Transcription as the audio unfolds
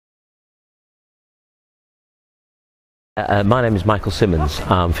My name is Michael Simmons.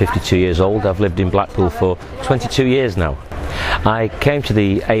 I'm 52 years old. I've lived in Blackpool for 22 years now. I came to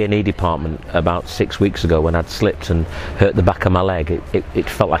the A&E department about 6 weeks ago when I'd slipped and hurt the back of my leg. It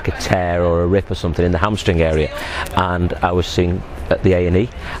felt like a tear or a rip or something in the hamstring area, and I was seen at the A&E,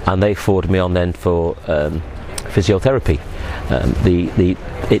 and they forwarded me on then for physiotherapy.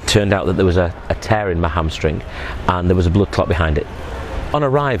 It turned out that there was a tear in my hamstring and there was a blood clot behind it. On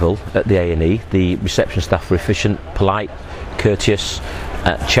arrival at the A&E, the reception staff were efficient, polite, courteous,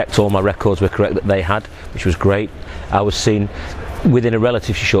 checked all my records were correct that they had, which was great. I was seen within a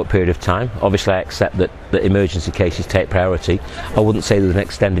relatively short period of time. Obviously I accept that emergency cases take priority. I wouldn't say there's an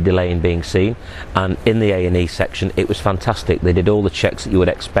extended delay in being seen, and in the A&E section it was fantastic. They did all the checks that you would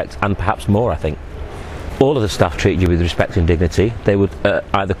expect and perhaps more, I think. All of the staff treated you with respect and dignity. They would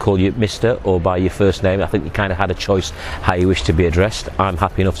either call you Mr. or by your first name. I think you kind of had a choice how you wish to be addressed. I'm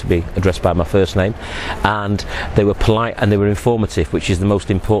happy enough to be addressed by my first name. And they were polite and they were informative, which is the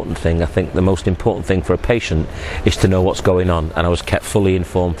most important thing. I think the most important thing for a patient is to know what's going on, and I was kept fully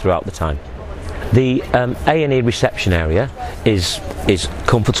informed throughout the time. The A&E reception area is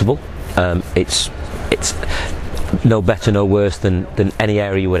comfortable. It's no better, no worse than any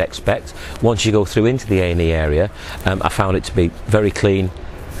area you would expect. Once you go through into the A&E area, I found it to be very clean,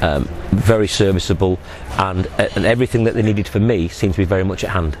 very serviceable, and everything that they needed for me seemed to be very much at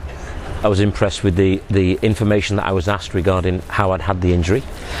hand. I was impressed with the information that I was asked regarding how I'd had the injury.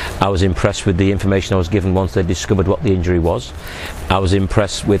 I was impressed with the information I was given once they discovered what the injury was. I was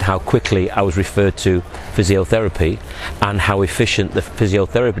impressed with how quickly I was referred to physiotherapy and how efficient the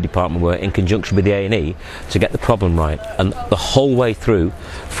physiotherapy department were in conjunction with the A&E to get the problem right. And the whole way through,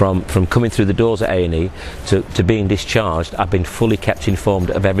 from coming through the doors at A&E to being discharged, I've been fully kept informed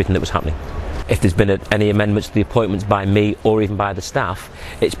of everything that was happening. If there's been any amendments to the appointments by me or even by the staff,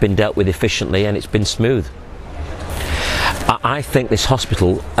 it's been dealt with efficiently and it's been smooth. I think this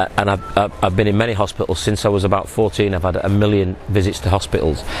hospital, and I've been in many hospitals since I was about 14, I've had 1 million visits to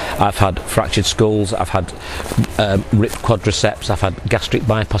hospitals. I've had fractured skulls, I've had ripped quadriceps, I've had gastric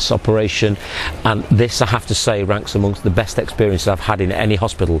bypass operation, and this, I have to say, ranks amongst the best experiences I've had in any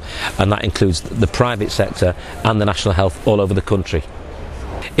hospital, and that includes the private sector and the National Health all over the country.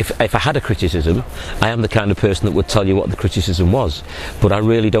 If I had a criticism, I am the kind of person that would tell you what the criticism was, but I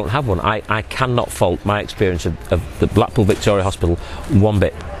really don't have one. I cannot fault my experience of the Blackpool Victoria Hospital one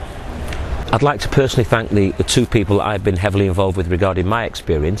bit. I'd like to personally thank the two people that I've been heavily involved with regarding my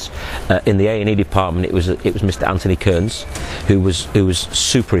experience. In the A&E department, it was Mr. Anthony Kearns, who was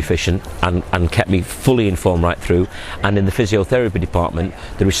super efficient and kept me fully informed right through. And in the physiotherapy department,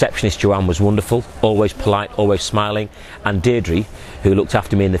 the receptionist Joanne was wonderful, always polite, always smiling, and Deirdre, who looked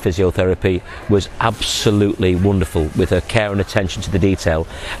after me in the physiotherapy, was absolutely wonderful with her care and attention to the detail.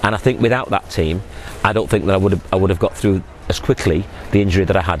 And I think without that team, I don't think that I would have got through as quickly the injury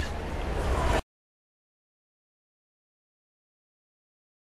that I had.